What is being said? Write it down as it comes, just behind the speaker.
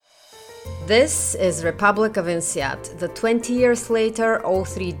This is Republic of INSEAD, the 20 years later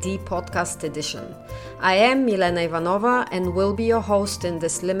O3D podcast edition. I am Milena Ivanova and will be your host in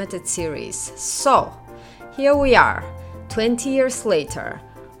this limited series. So, here we are, 20 years later,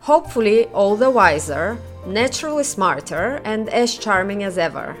 hopefully all the wiser, naturally smarter, and as charming as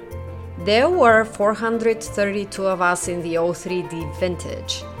ever. There were 432 of us in the O3D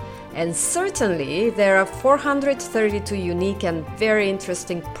vintage. And certainly, there are 432 unique and very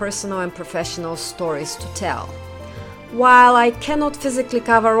interesting personal and professional stories to tell. While I cannot physically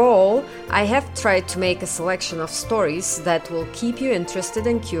cover all, I have tried to make a selection of stories that will keep you interested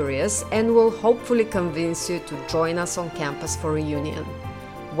and curious and will hopefully convince you to join us on campus for a reunion.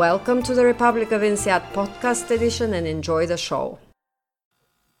 Welcome to the Republic of INSEAD podcast edition and enjoy the show.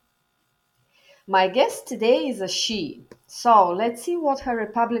 My guest today is a she. So let's see what her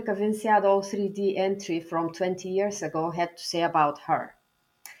Republic of INSEAD O3D entry from 20 years ago had to say about her.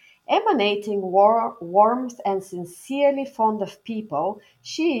 Emanating warmth and sincerely fond of people,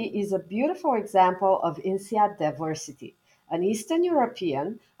 she is a beautiful example of INSEAD diversity. An Eastern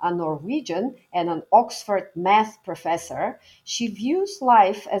European, a Norwegian, and an Oxford math professor, she views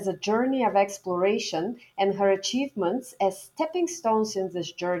life as a journey of exploration and her achievements as stepping stones in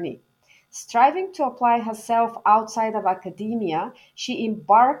this journey. Striving to apply herself outside of academia, she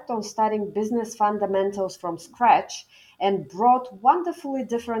embarked on studying business fundamentals from scratch and brought wonderfully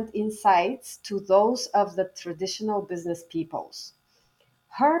different insights to those of the traditional business peoples.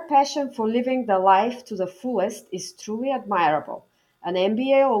 Her passion for living the life to the fullest is truly admirable. An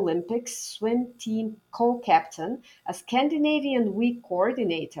NBA Olympics swim team co-captain, a Scandinavian Week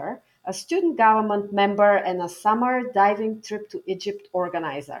coordinator, a student government member, and a summer diving trip to Egypt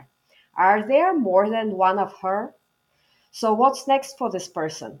organizer. Are there more than one of her? So what's next for this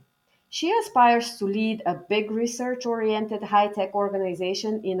person? She aspires to lead a big research-oriented high-tech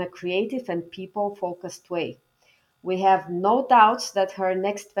organization in a creative and people-focused way. We have no doubts that her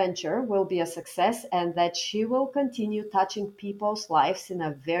next venture will be a success and that she will continue touching people's lives in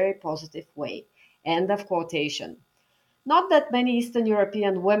a very positive way. End of quotation. Not that many Eastern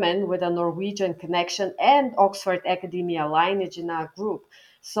European women with a Norwegian connection and Oxford academia lineage in our group,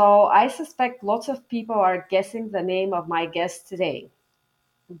 so I suspect lots of people are guessing the name of my guest today.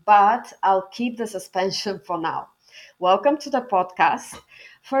 But I'll keep the suspension for now. Welcome to the podcast.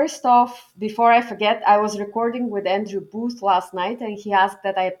 First off, before I forget, I was recording with Andrew Booth last night and he asked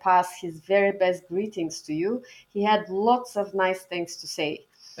that I pass his very best greetings to you. He had lots of nice things to say.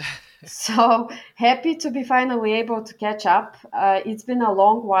 So happy to be finally able to catch up. It's been a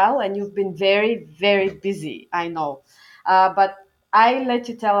long while and you've been very, very busy, I know. But I let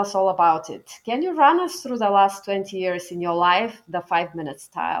you tell us all about it. Can you run us through the last 20 years in your life, the 5-minute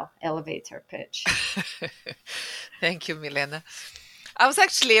style elevator pitch? Thank you, Milena. I was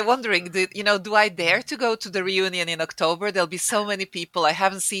actually wondering, do I dare to go to the reunion in October? There'll be so many people I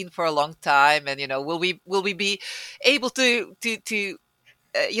haven't seen for a long time, and will we be able to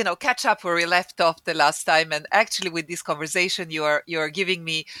catch up where we left off the last time? And actually, with this conversation, you are giving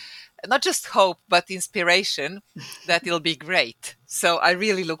me not just hope but inspiration that it'll be great. So I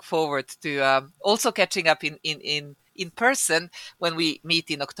really look forward to also catching up in person when we meet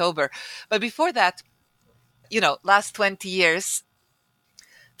in October. But before that, last 20 years.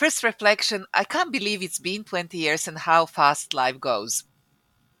 First reflection, I can't believe it's been 20 years and how fast life goes.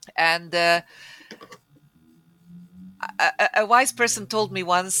 And a wise person told me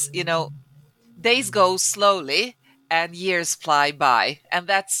once, days go slowly and years fly by. And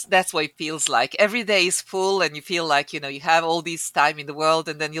that's what it feels like. Every day is full and you feel like, you have all this time in the world.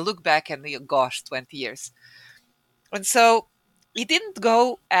 And then you look back and gosh, 20 years. And so it didn't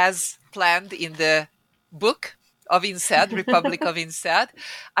go as planned in the book of INSEAD, Republic of INSEAD.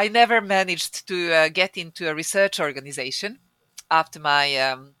 I never managed to get into a research organization after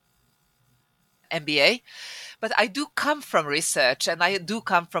my MBA. But I do come from research and I do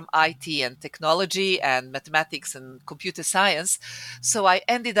come from IT and technology and mathematics and computer science. So I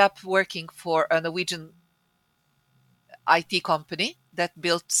ended up working for a Norwegian IT company that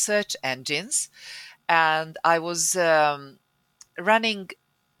built search engines. And I was running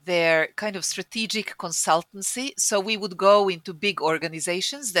their kind of strategic consultancy. So we would go into big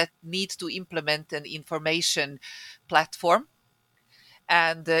organizations that need to implement an information platform.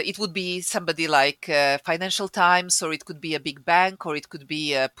 And it would be somebody like Financial Times, or it could be a big bank, or it could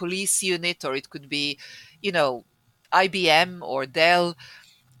be a police unit, or it could be, IBM or Dell.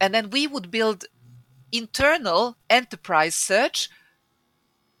 And then we would build internal enterprise search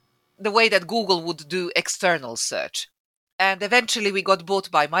the way that Google would do external search. And eventually we got bought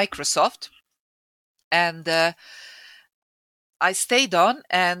by Microsoft. And I stayed on,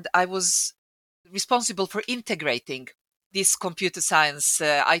 and I was responsible for integrating this computer science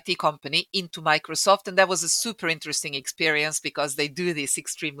IT company into Microsoft. And that was a super interesting experience because they do this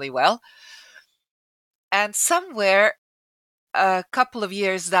extremely well. And somewhere a couple of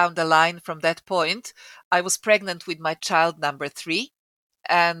years down the line from that point, I was pregnant with my child number 3,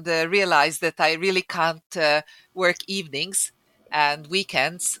 and realized that I really can't work evenings and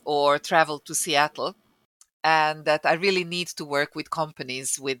weekends or travel to Seattle, and that I really need to work with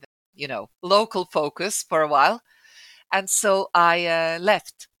companies with, local focus for a while. And so I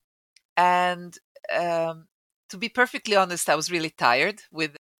left. And um, to be perfectly honest, I was really tired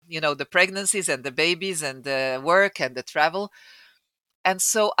with, the pregnancies and the babies and the work and the travel. And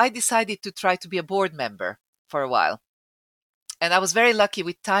so I decided to try to be a board member for a while. And I was very lucky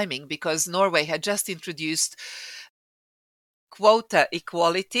with timing because Norway had just introduced quota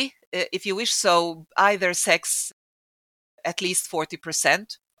equality, if you wish. So either sex, at least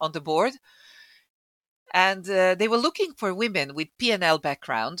 40% on the board. And they were looking for women with P&L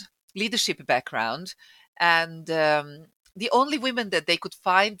background, leadership background. And the only women that they could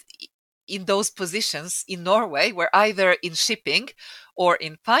find in those positions in Norway were either in shipping or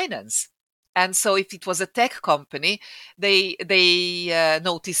in finance. And so if it was a tech company, they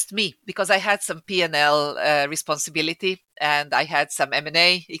noticed me because I had some P&L responsibility, and I had some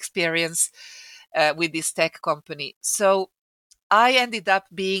M&A experience with this tech company. So I ended up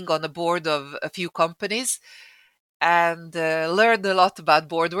being on the board of a few companies and learned a lot about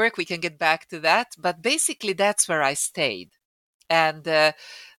board work. We can get back to that. But basically, that's where I stayed. And that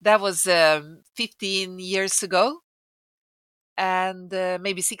was 15 years ago, and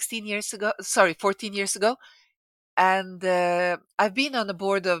maybe 16 years ago, sorry, 14 years ago. And I've been on the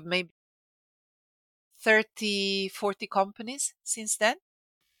board of maybe 30, 40 companies since then.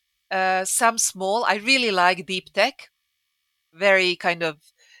 Some small. I really like deep tech, very kind of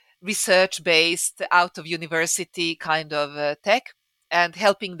research based, out of university kind of tech, and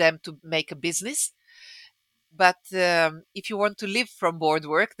helping them to make a business. But if you want to live from board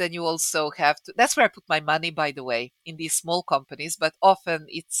work, then you also have to. That's where I put my money, by the way, in these small companies. But often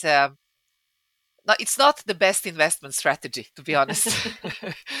it's not the best investment strategy, to be honest.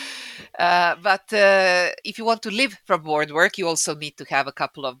 But if you want to live from board work, you also need to have a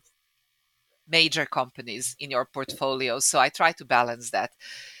couple of major companies in your portfolio. So I try to balance that.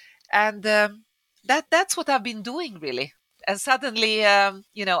 And that's what I've been doing, really. And suddenly,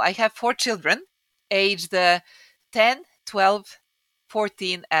 I have 4 children, aged 10, 12,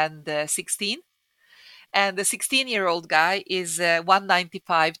 14, and 16. And the 16-year-old guy is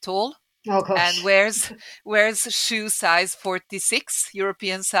 195 tall Oh and gosh. wears shoe size 46,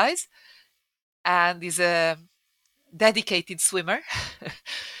 European size, and is a dedicated swimmer.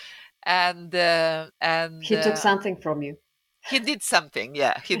 And He took something from you. he did something.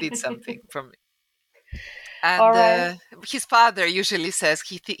 Yeah, he did something from me. All And right. his father usually says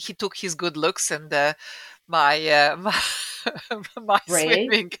he took his good looks and my my Brain.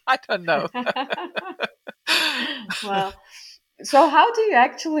 swimming. I don't know. Well, so how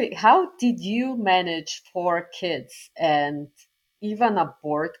did you manage 4 kids and even a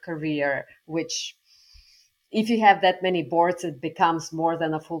board career, which if you have that many boards, it becomes more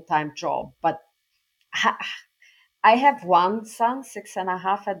than a full-time job. But ha- I have one son,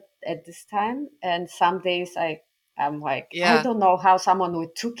 6.5 at this time, and some days I'm like, I Yeah, don't know how someone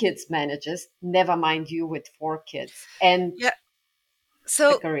with 2 kids manages, never mind you with 4 kids and yeah. the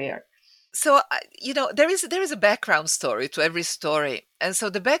So career. there is a background story to every story, and so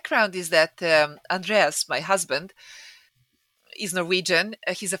the background is that Andreas, my husband, is Norwegian.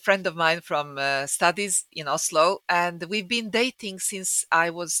 He's a friend of mine from studies in Oslo, and we've been dating since I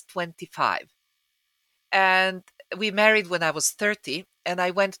was 25. And we married when I was 30, and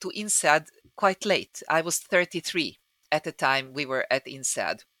I went to INSEAD quite late. I was 33 at the time we were at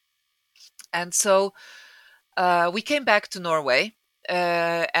INSEAD. And so we came back to Norway,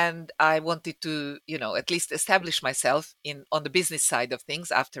 and I wanted to, at least establish myself in on the business side of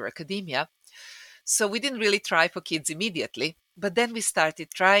things after academia. So we didn't really try for kids immediately, but then we started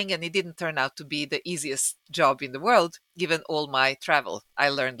trying, and it didn't turn out to be the easiest job in the world, given all my travel. I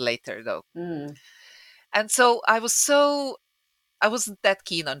learned later, though. Mm. And so I wasn't that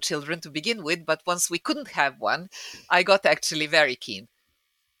keen on children to begin with, but once we couldn't have one, I got actually very keen.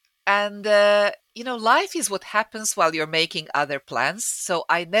 And, life is what happens while you're making other plans. So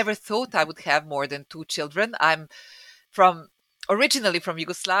I never thought I would have more than 2 children. I'm from originally from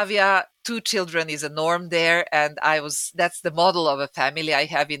Yugoslavia. 2 children is a norm there. And that's the model of a family I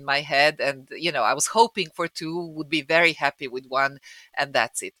have in my head. And, I was hoping for two, would be very happy with one, and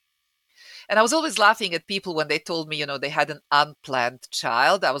that's it. And I was always laughing at people when they told me, they had an unplanned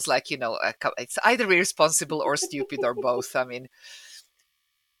child. I was like, it's either irresponsible or stupid or both. I mean,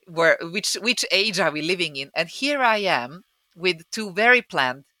 which age are we living in? And here I am with two very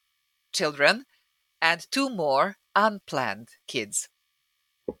planned children and two more unplanned kids.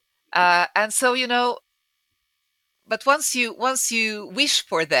 And so, but once you wish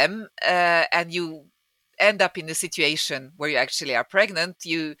for them, and you end up in a situation where you actually are pregnant,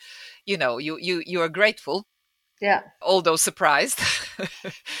 you are grateful, Yeah. although surprised.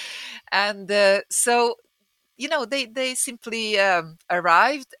 And so they simply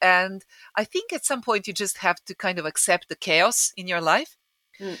arrived, and I think at some point you just have to kind of accept the chaos in your life.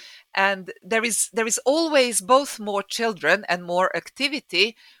 Mm. And there is always both more children and more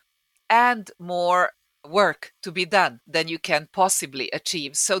activity and more work to be done than you can possibly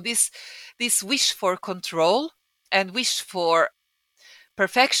achieve. So this wish for control and wish for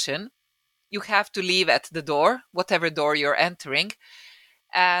perfection, you have to leave at the door, whatever door you're entering.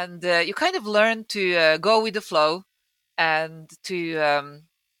 And you kind of learn to go with the flow and to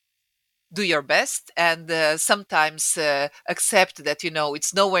do your best, and sometimes accept that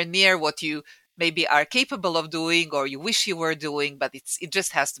it's nowhere near what you maybe are capable of doing or you wish you were doing, but it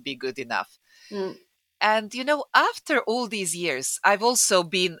just has to be good enough. Mm. And after all these years, I've also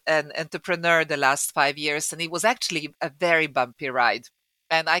been an entrepreneur the last 5 years, and it was actually a very bumpy ride.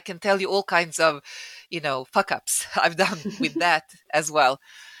 And I can tell you all kinds of fuck ups I've done with that as well.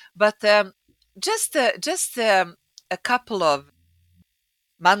 But just a couple of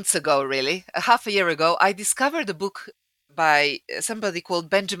months ago, really, a half a year ago, I discovered a book by somebody called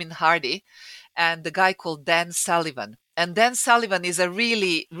Benjamin Hardy and the guy called Dan Sullivan. And Dan Sullivan is a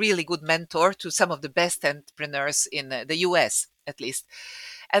really, really good mentor to some of the best entrepreneurs in the US, at least.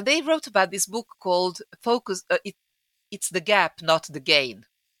 And they wrote about this book called Focus. It's the gap, not the gain.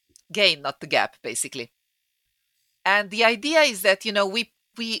 Gain, not the gap, basically. And the idea is that,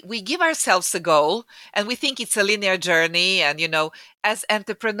 we give ourselves a goal and we think it's a linear journey. And, as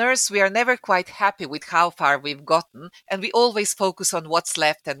entrepreneurs, we are never quite happy with how far we've gotten. And we always focus on what's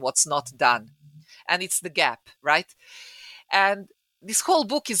left and what's not done. And it's the gap, right? And this whole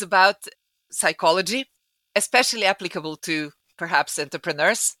book is about psychology, especially applicable to perhaps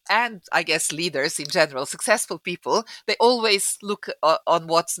entrepreneurs and I guess leaders in general, successful people. They always look on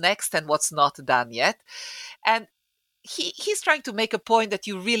what's next and what's not done yet. And he's trying to make a point that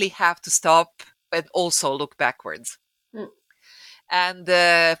you really have to stop and also look backwards Mm.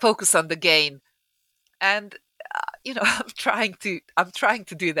 and focus on the gain. And I'm trying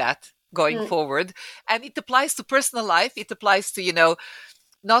to do that going Mm. forward. And it applies to personal life. It applies to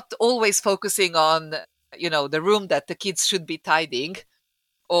not always focusing on the room that the kids should be tidying,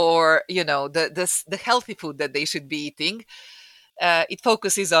 or the healthy food that they should be eating. It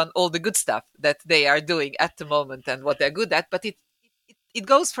focuses on all the good stuff that they are doing at the moment and what they're good at, but it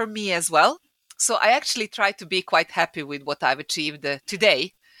goes for me as well. So I actually try to be quite happy with what I've achieved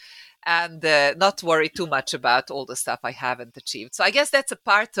today, and not worry too much about all the stuff I haven't achieved. So I guess that's a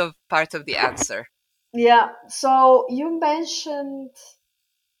part of the answer. Yeah. So you mentioned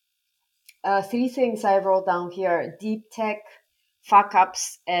three things I wrote down here: deep tech, fuck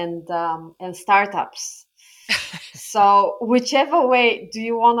ups, and startups. So whichever way, do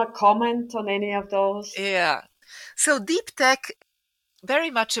you want to comment on any of those? Yeah. So deep tech,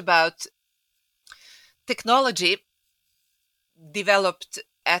 very much about technology developed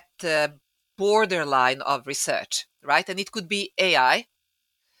at the borderline of research, right? And it could be AI,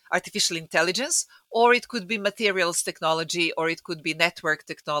 artificial intelligence, or it could be materials technology, or it could be network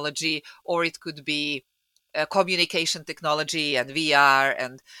technology, or it could be communication technology and VR.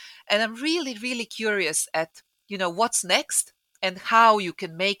 And I'm really, really curious at, what's next and how you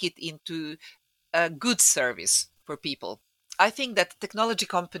can make it into a good service for people. I think that technology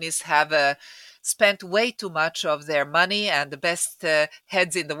companies have spent way too much of their money and the best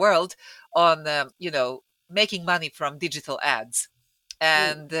heads in the world on, making money from digital ads. Mm.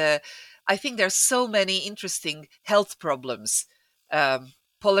 And I think there's so many interesting health problems,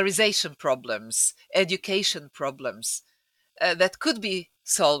 polarization problems, education problems that could be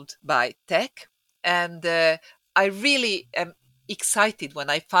solved by tech. And I really am excited when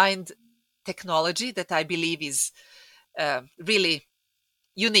I find technology that I believe is really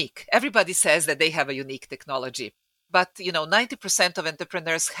unique. Everybody says that they have a unique technology, but 90% of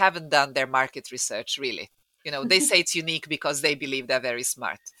entrepreneurs haven't done their market research really. They say it's unique because they believe they're very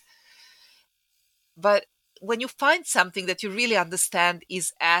smart. But when you find something that you really understand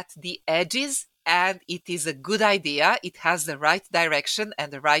is at the edges and it is a good idea, it has the right direction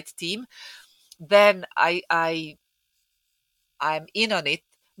and the right team, then I'm in on it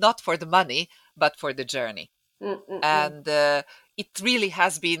not for the money, but for the journey. mm, mm, mm, And it really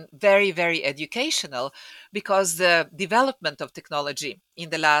has been very, very educational, because the development of technology in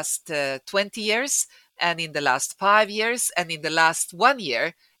the last 20 years, and in the last 5 years, and in the last 1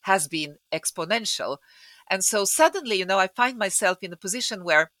 year has been exponential. And so suddenly, I find myself in a position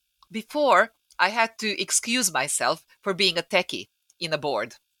where before I had to excuse myself for being a techie in a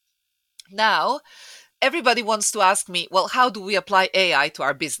board. Now everybody wants to ask me, well, how do we apply AI to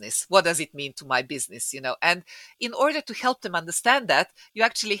our business? What does it mean to my business? And in order to help them understand that, you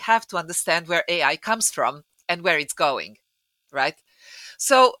actually have to understand where AI comes from and where it's going, right?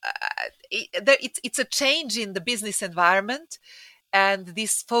 So it's a change in the business environment, and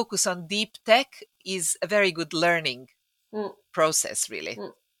this focus on deep tech is a very good learning mm, process, really.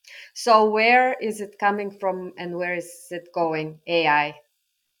 mm. So where is it coming from and where is it going? AI.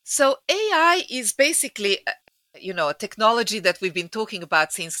 So AI is basically, a technology that we've been talking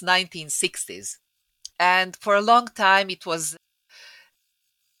about since 1960s. And for a long time it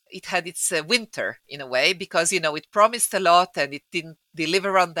had its winter in a way, because it promised a lot and it didn't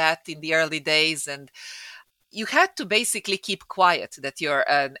deliver on that in the early days, and you had to basically keep quiet that you're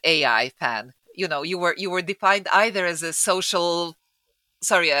an AI fan. You were defined either as a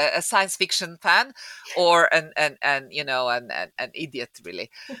a science fiction fan, or an idiot,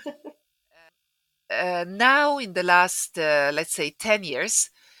 really. Now in the last let's say 10 years,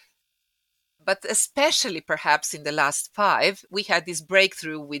 but especially perhaps in the last 5, we had this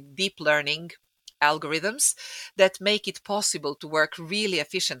breakthrough with deep learning algorithms that make it possible to work really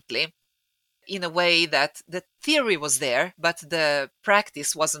efficiently in a way that the theory was there, but the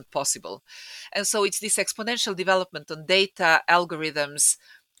practice wasn't possible. And so it's this exponential development on data, algorithms,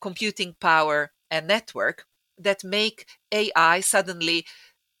 computing power, and network that make AI suddenly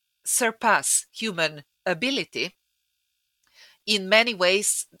surpass human ability in many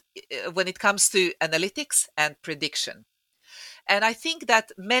ways when it comes to analytics and prediction. And I think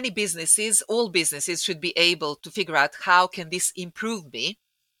that many businesses, all businesses, should be able to figure out how can this improve me.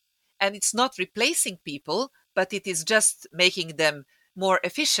 And it's not replacing people, but it is just making them more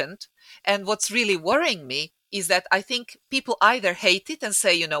efficient. And what's really worrying me is that I think people either hate it and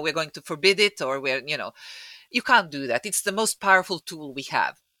say, we're going to forbid it, or you can't do that. It's the most powerful tool we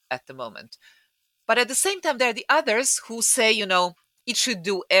have at the moment. But at the same time, there are the others who say, it should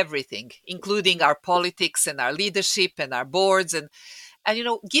do everything, including our politics and our leadership and our boards, and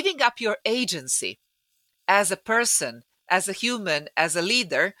giving up your agency as a person, as a human, as a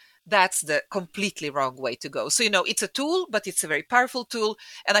leader. That's the completely wrong way to go. So, it's a tool, but it's a very powerful tool.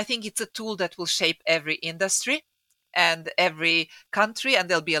 And I think it's a tool that will shape every industry and every country. And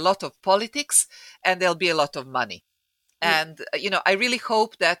there'll be a lot of politics and there'll be a lot of money. Mm. And, I really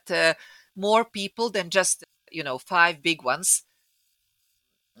hope that more people than just, 5 big ones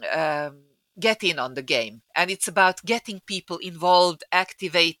um, get in on the game. And it's about getting people involved,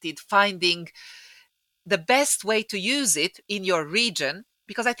 activated, finding the best way to use it in your region,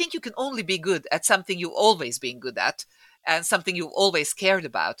 because I think you can only be good at something you've always been good at and something you've always cared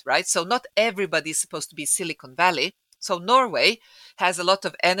about, right? So not everybody is supposed to be Silicon Valley. So Norway has a lot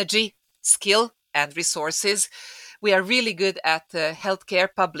of energy, skill, and resources. We are really good at healthcare,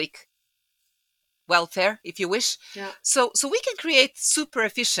 public welfare, if you wish. Yeah. So we can create super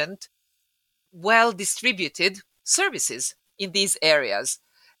efficient, well distributed services in these areas.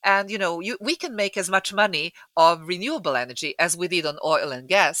 And we can make as much money of renewable energy as we did on oil and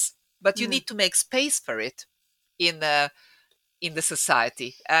gas, but you Mm. need to make space for it in in the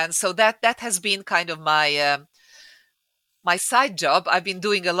society. And so that has been kind of my side job. I've been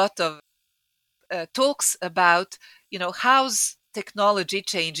doing a lot of talks about how's technology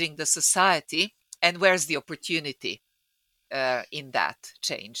changing the society, and where's the opportunity in that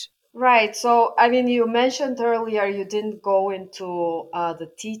change. Right. So, I mean, you mentioned earlier you didn't go into the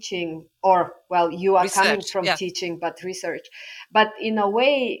teaching, or, well, you are coming Research, from yeah. teaching, but research. But in a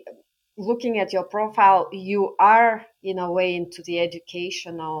way, looking at your profile, you are, in a way, into the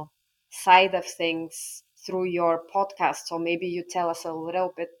educational side of things through your podcast. So maybe you tell us a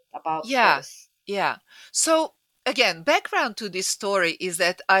little bit about Yeah, those. yeah. So again, background to this story is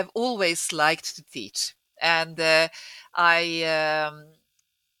that I've always liked to teach, and I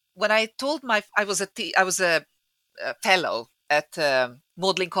when I told my I was a fellow at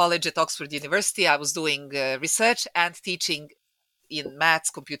Magdalen College at Oxford University. I was doing research and teaching in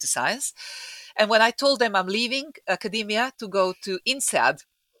maths, computer science, and when I told them I'm leaving academia to go to INSEAD,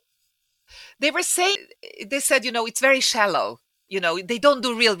 they were saying, they said, it's very shallow. They don't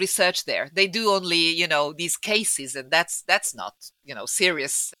do real research there. They do only, these cases, and that's not,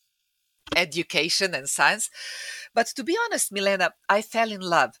 serious education and science. But to be honest, Milena, I fell in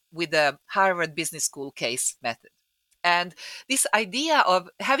love with the Harvard Business School case method. And this idea of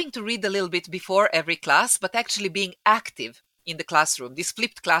having to read a little bit before every class, but actually being active in the classroom, this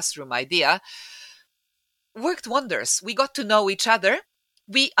flipped classroom idea, worked wonders. We got to know each other.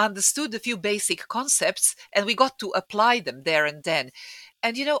 We understood a few basic concepts and we got to apply them there and then.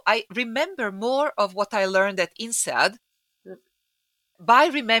 And, I remember more of what I learned at INSEAD by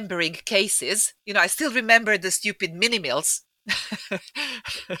remembering cases. I still remember the stupid mini meals.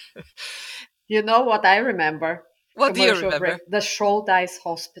 You know what I remember? What do you Commercial break. remember? The Shouldice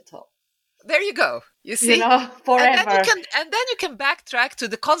Hospital. There you go. You You see? know, forever. And then you can backtrack to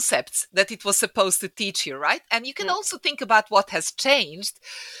the concepts that it was supposed to teach you, right? And you can Yeah. also think about what has changed.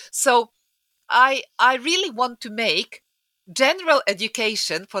 So I really want to make general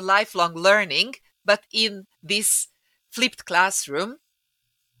education for lifelong learning, but in this flipped classroom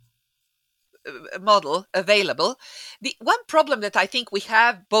model available. The one problem that I think we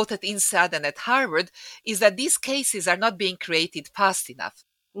have both at INSEAD and at Harvard is that these cases are not being created fast enough.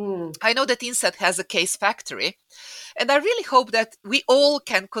 Mm, I know that INSEAD has a case factory, and I really hope that we all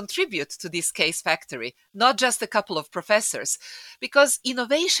can contribute to this case factory, not just a couple of professors, because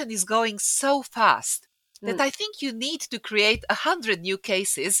innovation is going so fast that mm, I think you need to create 100 new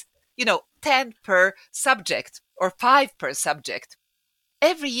cases, 10 per subject or 5 per subject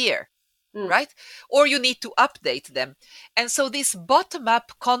every year, mm. right? Or you need to update them. And so this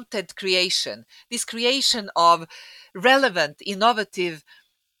bottom-up content creation, this creation of relevant, innovative,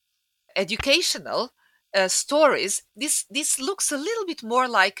 educational stories, this looks a little bit more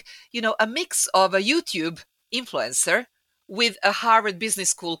like, a mix of a YouTube influencer with a Harvard Business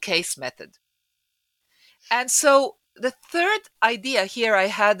School case method. And so the third idea here I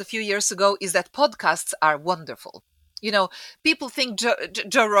had a few years ago is that podcasts are wonderful. People think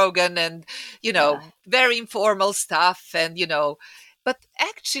Joe Rogan and, Yeah. very informal stuff and, but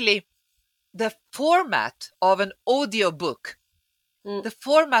actually the format of an audiobook, Mm, the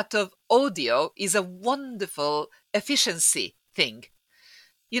format of audio is a wonderful efficiency thing.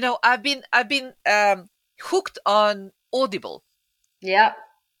 I've been hooked on Audible yeah.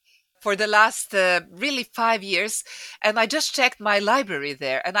 for the last really 5 years, and I just checked my library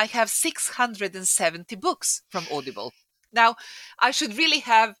there, and I have 670 books from Audible. Now, I should really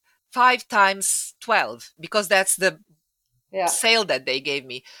have 5 times 12 because that's the Yeah. sale that they gave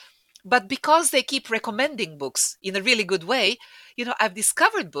me. But because they keep recommending books in a really good way, I've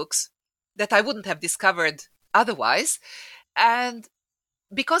discovered books that I wouldn't have discovered otherwise. And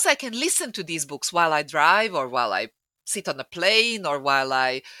because I can listen to these books while I drive or while I sit on a plane or while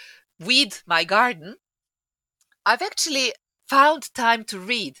I weed my garden, I've actually found time to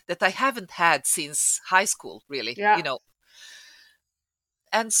read that I haven't had since high school, really, Yeah.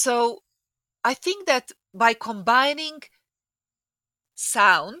 And so I think that by combining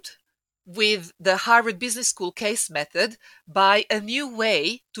sound with the Harvard Business School case method by a new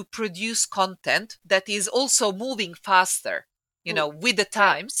way to produce content that is also moving faster, Mm, with the yeah.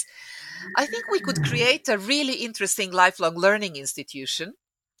 times, I think we could create a really interesting lifelong learning institution.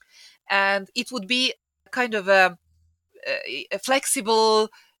 And it would be kind of a flexible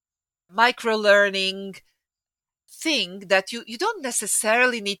micro learning thing that you don't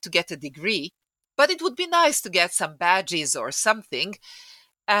necessarily need to get a degree, but it would be nice to get some badges or something.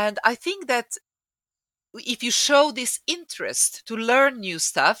 And I think that if you show this interest to learn new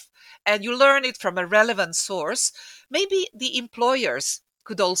stuff and you learn it from a relevant source, maybe the employers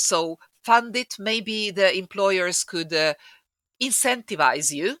could also fund it. Maybe the employers could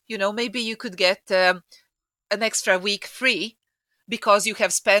incentivize you. Maybe you could get an extra week free because you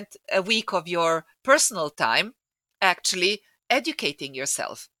have spent a week of your personal time actually educating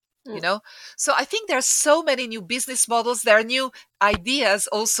yourself. you Mm, know so I think there are so many new business models. There are new ideas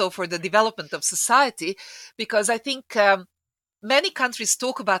also for the development of society, because I think many countries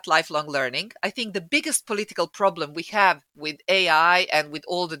talk about lifelong learning. I think the biggest political problem we have with AI and with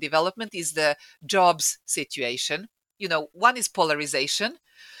all the development is the jobs situation. One is polarization.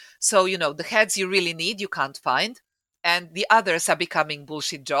 So, the heads you really need, you can't find. And the others are becoming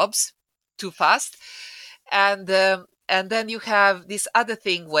bullshit jobs too fast. And then you have this other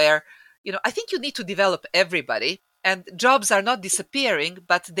thing where, I think you need to develop everybody. And jobs are not disappearing,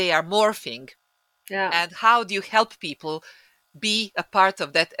 but they are morphing. yeah. And how do you help people be a part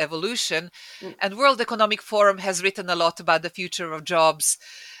of that evolution? Mm, And World Economic Forum has written a lot about the future of jobs.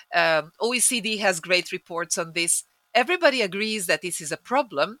 OECD has great reports on this. Everybody agrees that this is a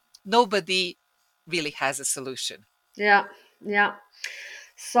problem. Nobody really has a solution. yeah. Yeah.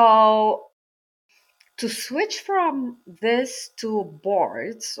 So to switch from this to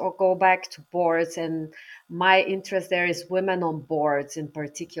boards or go back to boards, and my interest there is women on boards in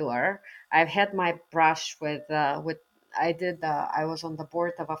particular. I've had my brush with I was on the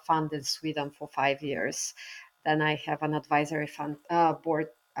board of a fund in Sweden for 5 years. Then I have an advisory fund board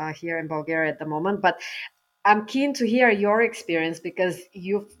here in Bulgaria at the moment. But I'm keen to hear your experience because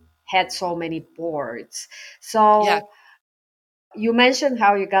you've had so many boards. Yeah, So you mentioned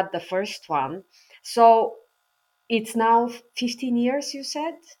how you got the first one. So it's now 15 years, you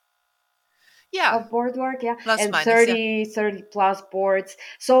said, yeah, of board work, yeah, plus and minus, yeah. 30 plus boards.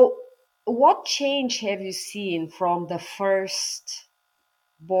 So what change have you seen from the first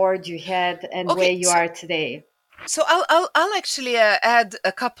board you had and where Okay, you are today? so I'll actually add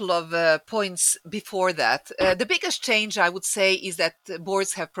a couple of points before that. The biggest change I would say is that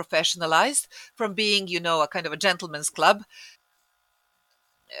boards have professionalized from being, a kind of a gentleman's club.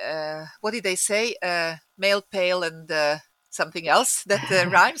 What did they say? Male, pale, and something else that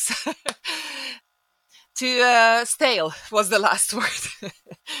rhymes. To stale was the last word.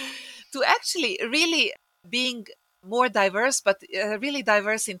 To actually really being more diverse, but really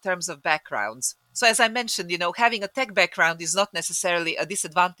diverse in terms of backgrounds. So as I mentioned, having a tech background is not necessarily a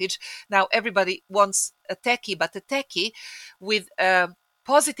disadvantage. Now everybody wants a techie, but a techie with a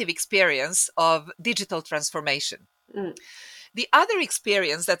positive experience of digital transformation. Mm, The other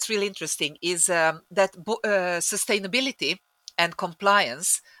experience that's really interesting is that sustainability and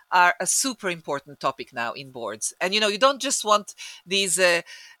compliance are a super important topic now in boards. And you don't just want these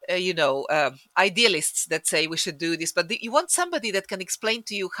idealists that say we should do this, but you want somebody that can explain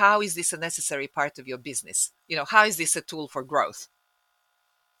to you how is this a necessary part of your business. How is this a tool for growth.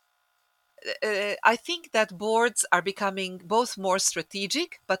 I think that boards are becoming both more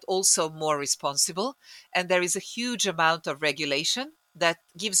strategic but also more responsible. And there is a huge amount of regulation that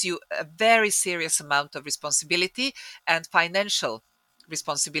gives you a very serious amount of responsibility and financial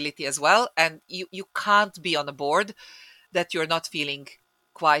responsibility as well. And you can't be on a board that you're not feeling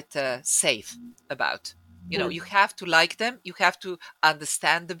quite safe about. You mm, have to like them, you have to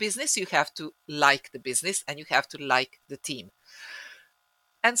understand the business, you have to like the business, and you have to like the team.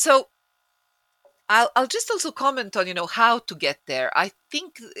 And so I'll just also comment on how to get there. I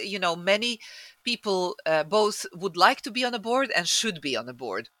think many people both would like to be on a board and should be on a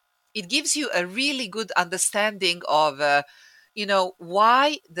board. It gives you a really good understanding of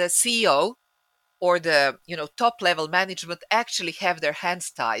why the CEO or the top level management actually have their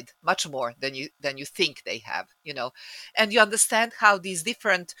hands tied much more than you think they have. And you understand how these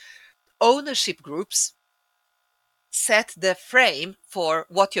different ownership groups set the frame for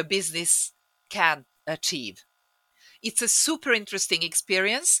what your business can achieve. It's a super interesting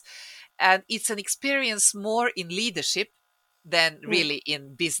experience, and it's an experience more in leadership than mm, really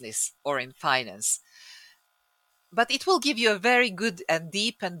in business or in finance. But it will give you a very good and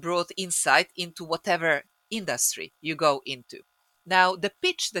deep and broad insight into whatever industry you go into. Now, the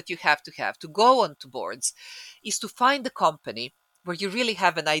pitch that you have to go onto boards is to find a company where you really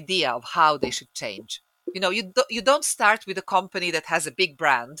have an idea of how they should change. You don't start with a company that has a big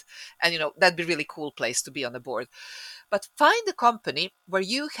brand, and that'd be a really cool place to be on the board. But find a company where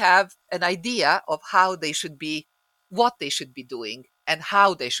you have an idea of how they should be, what they should be doing, and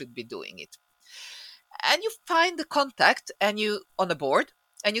how they should be doing it. And you find the contact and you on a board,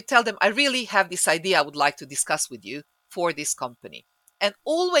 and you tell them, I really have this idea I would like to discuss with you for this company. And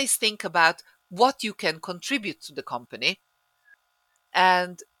always think about what you can contribute to the company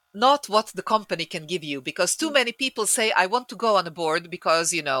and not what the company can give you, because too many people say, I want to go on a board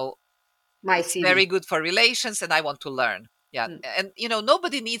because my it's very CV. good for relations and I want to learn. Yeah. Mm, And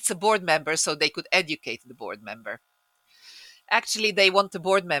nobody needs a board member so they could educate the board member. Actually, they want a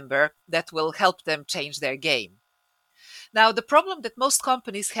board member that will help them change their game. Now, the problem that most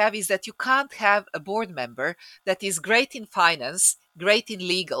companies have is that you can't have a board member that is great in finance, great in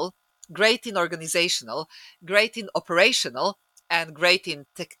legal, great in organizational, great in operational, and great in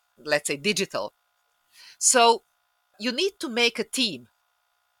tech, let's say digital. So you need to make a team,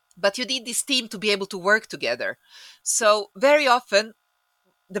 but you need this team to be able to work together. So very often,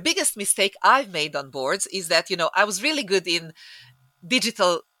 the biggest mistake I've made on boards is that, I was really good in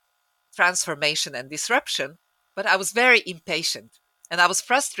digital transformation and disruption, but I was very impatient and I was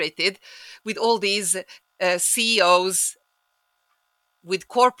frustrated with all these CEOs with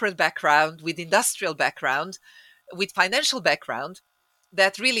corporate background, with industrial background, with financial background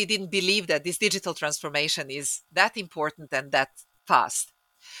that really didn't believe that this digital transformation is that important and that fast.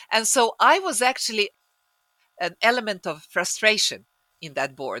 And so I was actually an element of frustration in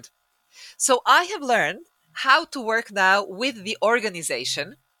that board. So I have learned how to work now with the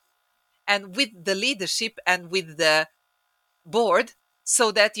organization and with the leadership and with the board,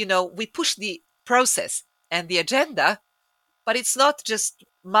 so that, we push the process and the agenda, but it's not just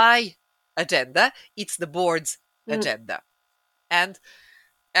my agenda, it's the board's Mm, agenda. And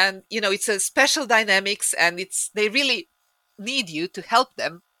it's a special dynamics, and they really need you to help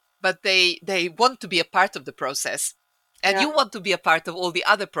them, but they want to be a part of the process, and yeah. you want to be a part of all the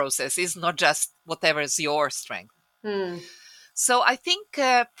other processes, not just whatever is your strength. Mm, So I think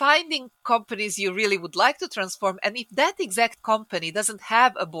finding companies you really would like to transform, and if that exact company doesn't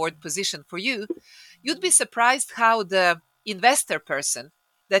have a board position for you, you'd be surprised how the investor person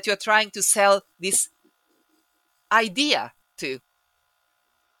that you're trying to sell this idea to,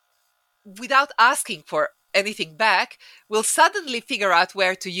 without asking for anything back, will suddenly figure out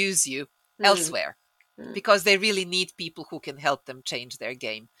where to use you mm, elsewhere, mm, because they really need people who can help them change their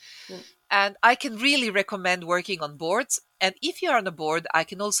game. mm, And I can really recommend working on boards. And if you're on a board, I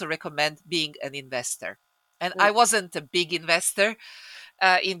can also recommend being an investor. And I mm, wasn't a big investor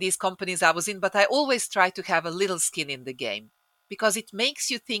in these companies I was in, but I always try to have a little skin in the game, because it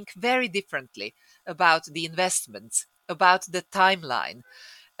makes you think very differently about the investments, about the timeline,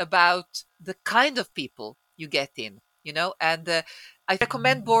 about the kind of people you get in. And I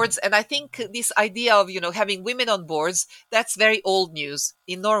recommend boards. And I think this idea of, having women on boards, that's very old news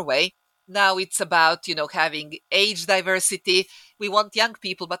in Norway. Now it's about, having age diversity. We want young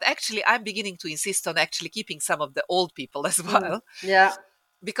people, but actually I'm beginning to insist on actually keeping some of the old people as mm, well, yeah.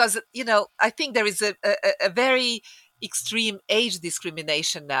 because I think there is a very extreme age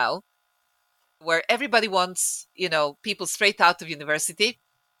discrimination now, where everybody wants, people straight out of university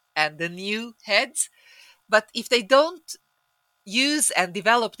and the new heads. But if they don't use and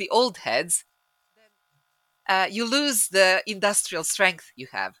develop the old heads, you lose the industrial strength you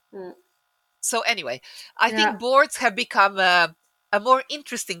have. Mm, So anyway, I yeah. think boards have become a more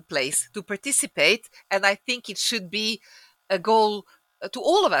interesting place to participate, and I think it should be a goal to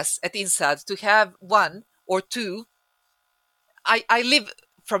all of us at INSEAD to have one or two. I live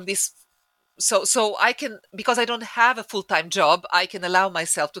from this, so I can, because I don't have a full-time job, I can allow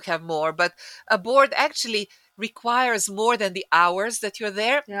myself to have more. But a board actually requires more than the hours that you're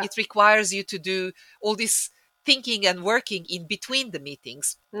there. Yeah. It requires you to do all this thinking and working in between the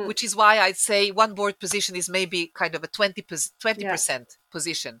meetings, Mm, which is why I'd say one board position is maybe kind of a 20% yeah.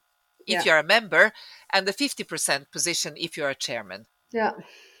 position if Yeah. you're a member, and the 50% position if you're a chairman. Yeah.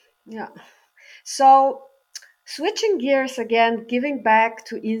 Yeah. So, switching gears again, giving back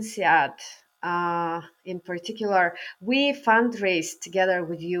to INSEAD in particular, we fundraised together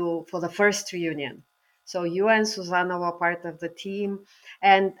with you for the first reunion. So, you and Susanna were part of the team.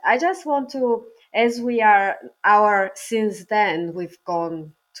 And I just want to, as we are since then, we've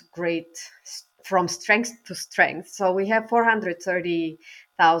gone to from strength to strength. So, we have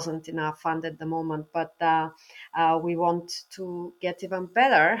 430,000 in our fund at the moment, but we want to get even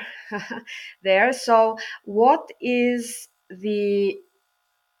better there. So, the what is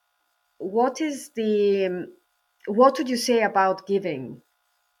the what would you say about giving?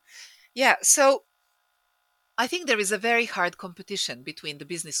 Yeah, so I think there is a very hard competition between the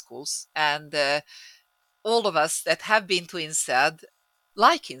business schools, and all of us that have been to INSEAD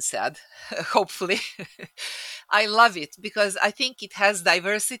like INSEAD, hopefully. I love it because I think it has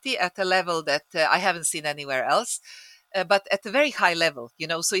diversity at a level that I haven't seen anywhere else, but at a very high level.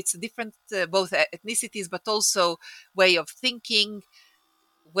 So it's different, both ethnicities, but also way of thinking,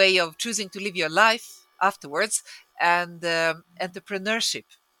 way of choosing to live your life afterwards, and entrepreneurship.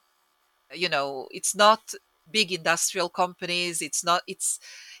 It's not big industrial companies. It's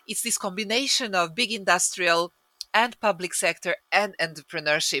this combination of big industrial and public sector and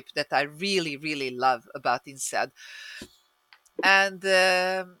entrepreneurship that I really, really love about INSEAD. And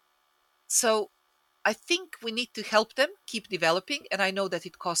so I think we need to help them keep developing. And I know that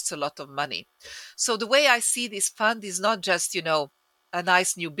it costs a lot of money. So the way I see this fund is not just, a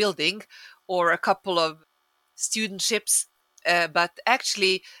nice new building or a couple of studentships, but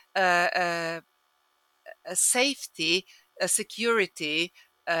actually uh, a safety, a security,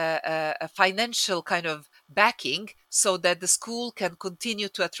 a financial kind of backing, so that the school can continue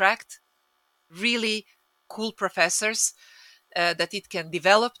to attract really cool professors, that it can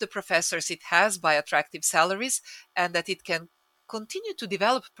develop the professors it has by attractive salaries, and that it can continue to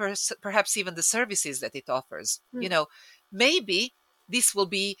develop perhaps even the services that it offers. Maybe this will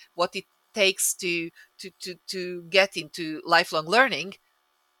be what it takes to get into lifelong learning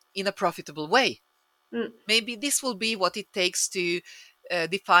in a profitable way. Mm, Maybe this will be what it takes to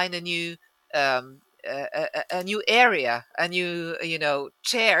define a new area, a new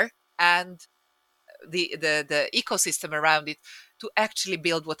chair, and the ecosystem around it, to actually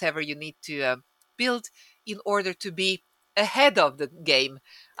build whatever you need to build in order to be ahead of the game.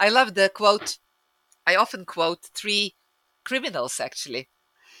 I love the quote. I often quote three criminals actually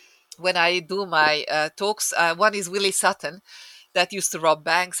when I do my talks. One is Willie Sutton, that used to rob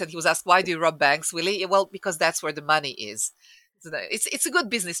banks, and he was asked, "Why do you rob banks, Willie?" Well, because that's where the money is. So it's a good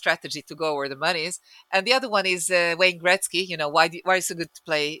business strategy to go where the money is. And the other one is Wayne Gretzky. Why is it so good to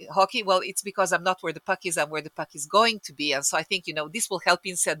play hockey? Well, it's because I'm not where the puck is; I'm where the puck is going to be. And so I think this will help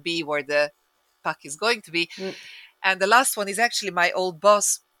INSEAD be where the puck is going to be. Mm. And the last one is actually my old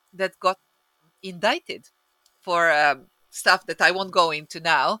boss that got indicted for stuff that I won't go into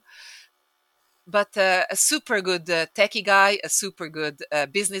now, but a super good techie guy, a super good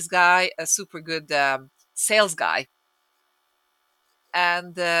business guy, a super good sales guy.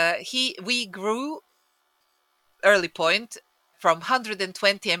 And we grew early point from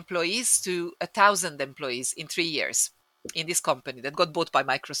 120 employees to 1,000 employees in 3 years in this company that got bought by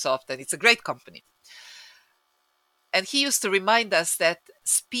Microsoft, and it's a great company. And he used to remind us that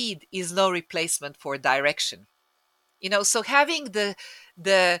speed is no replacement for direction. So having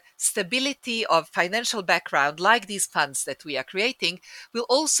the stability of financial background like these funds that we are creating will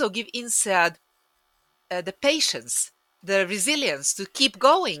also give INSEAD the patience, the resilience to keep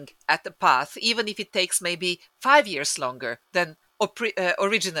going at the path, even if it takes maybe 5 years longer than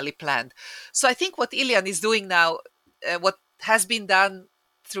originally planned. So I think what Ilian is doing now, what has been done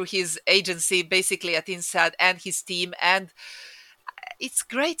through his agency, basically at INSEAD and his team, and it's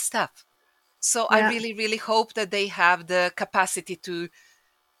great stuff. So I Yeah, really, really hope that they have the capacity to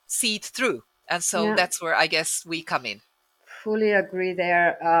see it through. And so yeah. that's where I guess we come in. Fully agree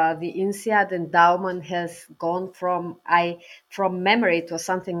there. The INSEAD endowment has gone from memory, it was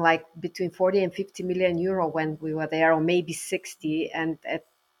something like between 40 and 50 million euro when we were there, or maybe 60, and at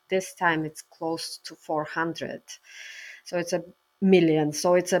this time it's close to 400. So it's a million.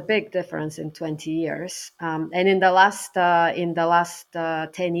 So it's a big difference in 20 years. And in the last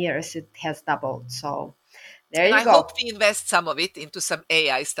 10 years, it has doubled. So there And you I hope go. we invest some of it into some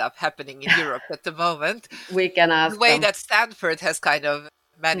AI stuff happening in Europe at the moment, We can the ask way them. that Stanford has kind of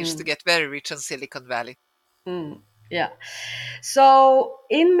managed to Mm, get very rich on Silicon Valley. yeah. So,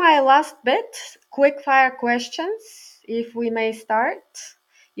 in my last bit, quick fire questions, if we may start.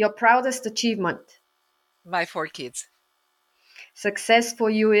 Your proudest achievement. My four kids. Success for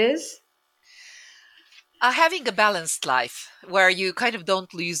you is Having a balanced life where you kind of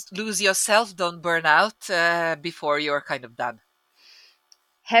don't lose yourself, don't burn out before you're kind of done.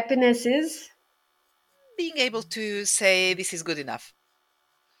 happiness is Being able to say this is good enough.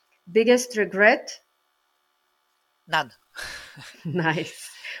 biggest regret. None. Nice.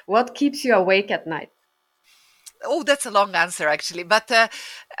 What keeps you awake at night? Oh, that's a long answer actually, but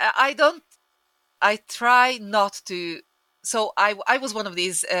I don't. I try not to. So I was one of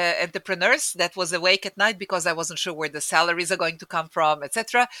these entrepreneurs that was awake at night because I wasn't sure where the salaries are going to come from,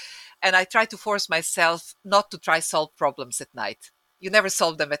 etc. And I try to force myself not to try solve problems at night. You never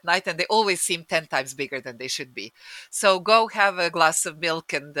solve them at night, and they always seem 10 times bigger than they should be. So go have a glass of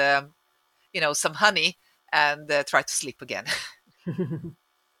milk and some honey, and try to sleep again.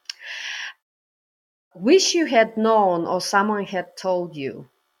 Wish you had known or someone had told you.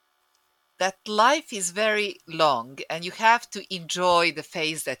 That life is very long and you have to enjoy the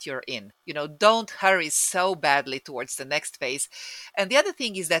phase that you're in. Don't hurry so badly towards the next phase. And the other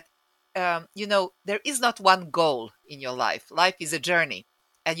thing is that, there is not one goal in your life. Life is a journey.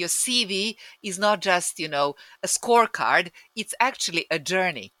 And your CV is not just, a scorecard, it's actually a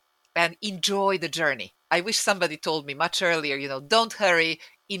journey. And enjoy the journey. I wish somebody told me much earlier, don't hurry,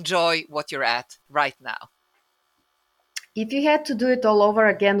 enjoy what you're at right now. If you had to do it all over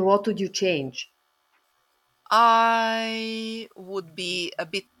again, what would you change? I would be a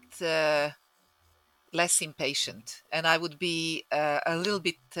bit less impatient and I would be a little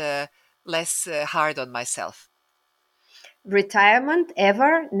bit less hard on myself. Retirement?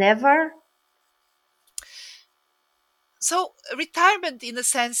 Ever? Never? So, retirement in the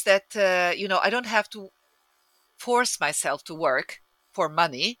sense that, I don't have to force myself to work for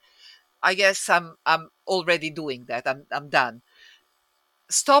money. I guess I'm already doing that. I'm done.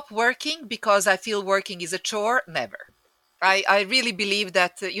 Stop working because I feel working is a chore? Never. I really believe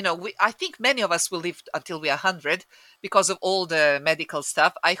that, I think many of us will live until we are 100 because of all the medical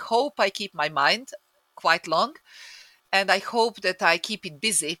stuff. I hope I keep my mind quite long, and I hope that I keep it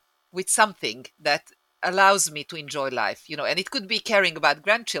busy with something that allows me to enjoy life, and it could be caring about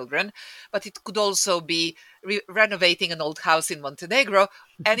grandchildren, but it could also be renovating an old house in Montenegro,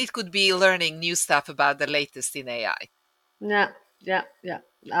 and it could be learning new stuff about the latest in AI. Yeah, yeah, yeah.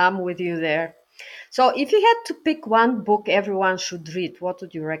 I'm with you there. So, if you had to pick one book everyone should read, what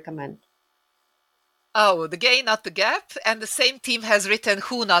would you recommend? Oh, The Gain, Not the Gap, and the same team has written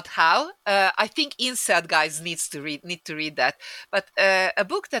Who, Not How. I think INSEAD guys need to read that. But a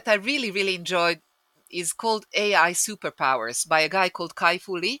book that I really really enjoyed is called AI Superpowers by a guy called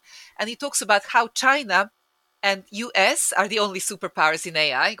Kai-Fu Lee, and he talks about how China and US are the only superpowers in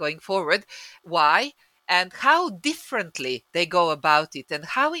AI going forward. Why? And how differently they go about it, and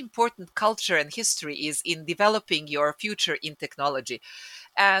how important culture and history is in developing your future in technology.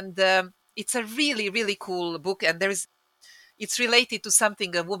 And it's a really really cool book, and it's related to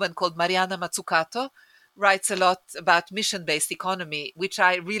something a woman called Mariana Mazzucato writes a lot about mission based economy, which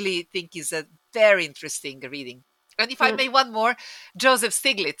I really think is a very interesting reading. And if I Mm, may one more, Joseph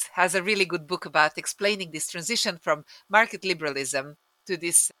Stiglitz has a really good book about explaining this transition from market liberalism to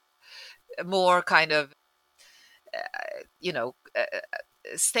this more kind of you know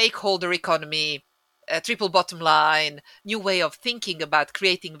stakeholder economy, triple bottom line, new way of thinking about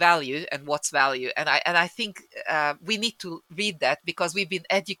creating value and what's value. And I think we need to read that, because we've been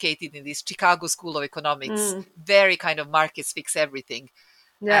educated in this Chicago School of Economics, mm, very kind of markets fix everything,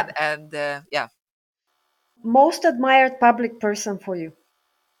 yeah. and yeah. Most admired public person for you?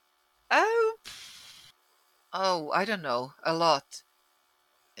 Oh, oh, I don't know, a lot.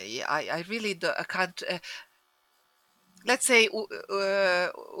 Yeah, I really do, I can't. Let's say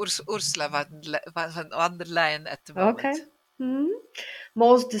Ursula von der Leyen at the Okay. moment. Hmm.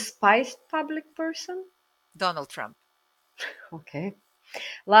 Most despised public person? Donald Trump, Okay.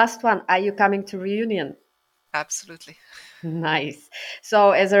 Last one. Are you coming to reunion? absolutely. Nice.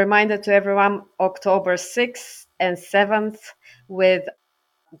 So, as a reminder to everyone, October 6th and 7th with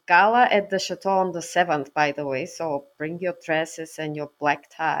gala at the Chateau on the 7th, by the way. So, bring your dresses and your black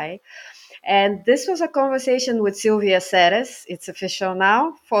tie. And this was a conversation with Sylvia Seres. It's official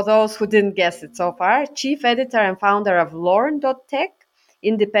now. For those who didn't guess it so far, chief editor and founder of Lorne.tech,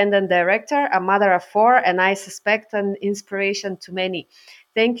 independent director, a mother of four, and I suspect an inspiration to many.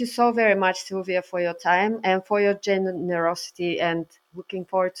 Thank you so very much, Sylvia, for your time and for your generosity. And looking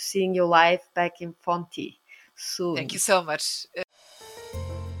forward to seeing you live back in Fonti Thank you soon. so much.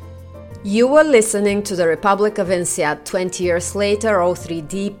 You were listening to the Republic of INSEAD 20 Years Later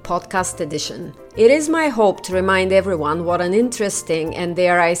 03D podcast edition. It is my hope to remind everyone what an interesting and,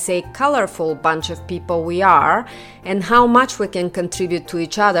 dare I say, colorful bunch of people we are, and how much we can contribute to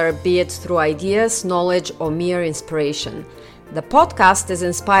each other, be it through ideas, knowledge, or mere inspiration. The podcast is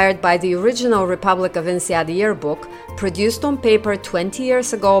inspired by the original Republic of INSEAD yearbook, produced on paper 20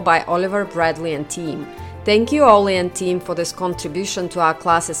 years ago by Oliver Bradley and team. Thank you, Ollie and team, for this contribution to our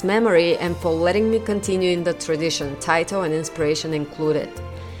class's memory and for letting me continue in the tradition, title and inspiration included.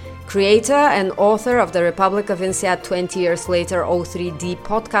 Creator and author of the Republic of INSEAD 20 Years Later 03D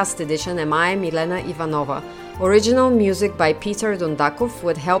podcast edition am I, Milena Ivanova. Original music by Peter Dundakov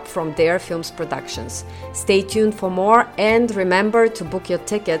with help from Dare Films Productions. Stay tuned for more, and remember to book your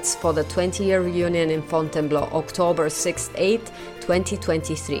tickets for the 20-year reunion in Fontainebleau, October 6th-8th,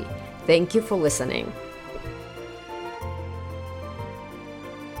 2023. Thank you for listening.